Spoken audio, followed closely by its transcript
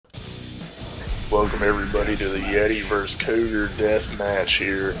Welcome everybody to the Yeti vs. Cougar death match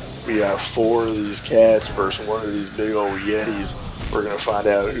here. We got 4 of these cats versus 1 of these big old Yetis. We're going to find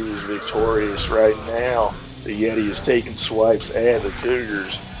out who's victorious right now. The Yeti is taking swipes at the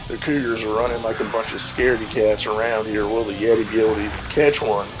Cougars. The Cougars are running like a bunch of scaredy cats around here. Will the Yeti be able to even catch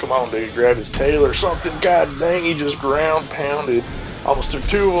one? Come on, dude, grab his tail or something. God dang, he just ground pounded. Almost took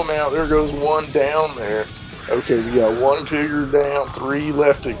 2 of them out. There goes 1 down there. Okay, we got 1 Cougar down, 3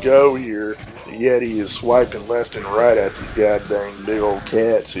 left to go here. The Yeti is swiping left and right at these goddamn big old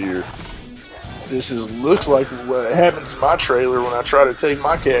cats here. This looks like what happens in my trailer when I try to take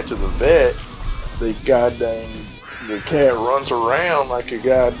my cat to the vet. The cat runs around like a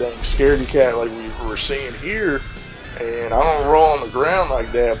goddamn scaredy cat like we were seeing here. And I don't roll on the ground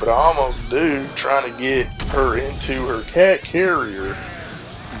like that, but I almost do, trying to get her into her cat carrier.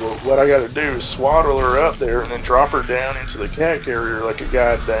 But what I gotta do is swaddle her up there and then drop her down into the cat carrier like a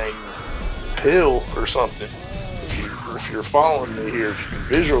goddamn pill or something. If you're following me here, if you can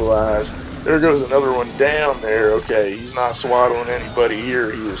visualize, there goes another one down there. Okay, he's not swaddling anybody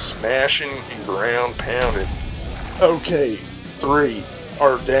here. He is smashing and ground pounded. Okay, 3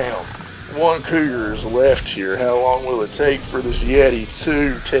 are down. 1 Cougar is left here. How long will it take for this Yeti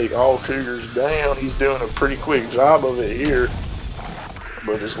to take all Cougars down? He's doing a pretty quick job of it here.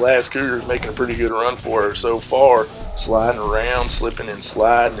 But this last Cougar is making a pretty good run for her so far. Sliding around, slipping and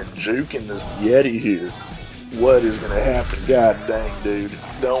sliding and juking this Yeti here. What is going to happen? God dang, dude.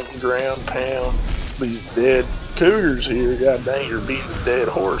 Don't ground pound these dead Cougars here. God dang, you're beating a dead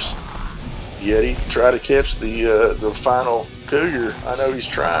horse. Yeti, try to catch the final Cougar. I know he's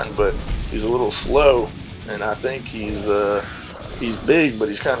trying, but he's a little slow. And I think he's big, but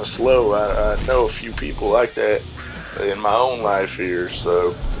he's kind of slow. I know a few people like that in my own life here,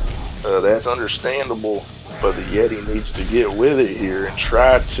 so that's understandable. But the Yeti needs to get with it here and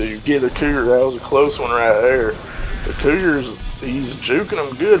try to get the Cougar. That was a close one right there. The Cougars, he's juking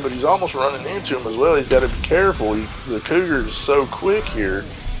them good, but he's almost running into him as well. He's got to be careful. The Cougar's so quick here.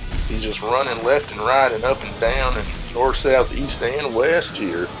 He's just running left and right and up and down and north, south, east, and west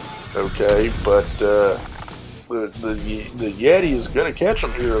here. Okay, but the Yeti is going to catch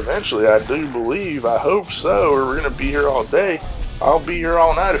him here eventually, I do believe. I hope so, or we're going to be here all day. I'll be here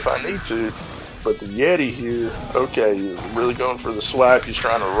all night if I need to. But the Yeti here, okay, is really going for the swipe. He's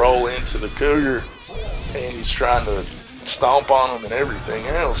trying to roll into the Cougar, and he's trying to stomp on him and everything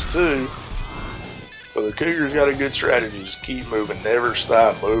else too. But the Cougar's got a good strategy. Just keep moving, never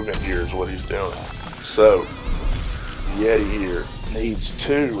stop moving here is what he's doing. So, the Yeti here needs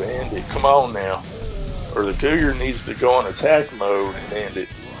to end it. Come on now. Or the Cougar needs to go on attack mode and end it.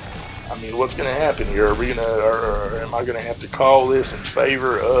 I mean, what's going to happen here? Or am I going to have to call this in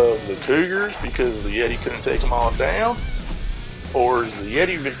favor of the Cougars because the Yeti couldn't take them all down? Or is the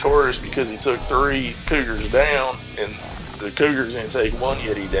Yeti victorious because he took 3 Cougars down and the Cougars didn't take 1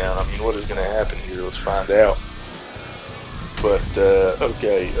 Yeti down? I mean, what is going to happen here? Let's find out. But,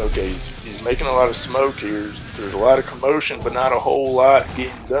 okay, he's making a lot of smoke here. There's a lot of commotion, but not a whole lot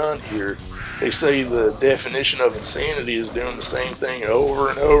getting done here. They say the definition of insanity is doing the same thing over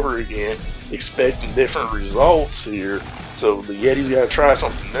and over again, expecting different results here. So the Yeti's got to try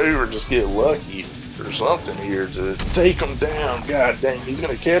something new or just get lucky or something here to take him down. God dang, he's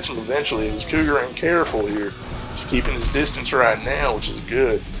going to catch him eventually. This Cougar ain't careful here. He's keeping his distance right now, which is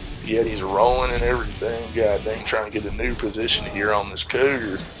good. The Yeti's rolling and everything. God dang, trying to get a new position here on this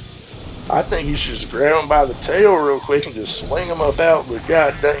Cougar. I think he should just grab him by the tail real quick and just swing him up out the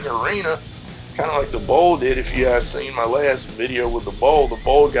god dang arena. Kind of like the bull did. If you guys seen my last video with the bull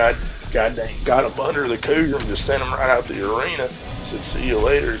got up under the Cougar and just sent him right out the arena. Said, see you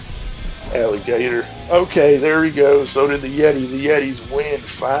later, alligator. Okay, there he goes. So did the Yeti. The Yetis win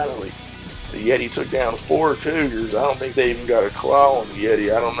finally. The Yeti took down 4 Cougars. I don't think they even got a claw on the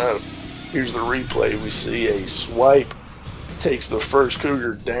Yeti. I don't know. Here's the replay. We see a swipe takes the first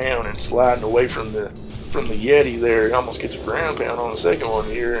Cougar down and sliding away from the Yeti there. He almost gets a ground pound on the second one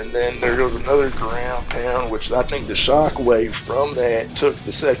here, and then there goes another ground pound, which I think the shock wave from that took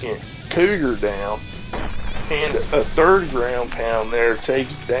the second Cougar down, and a 3rd ground pound there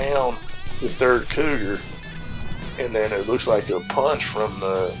takes down the 3rd Cougar, and then it looks like a punch from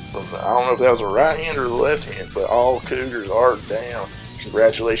the I don't know if that was a right hand or the left hand, but all Cougars are down.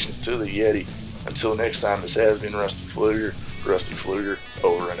 Congratulations to the Yeti. Until next time, this has been Rusty Pfluger,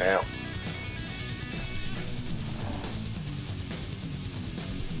 over and out.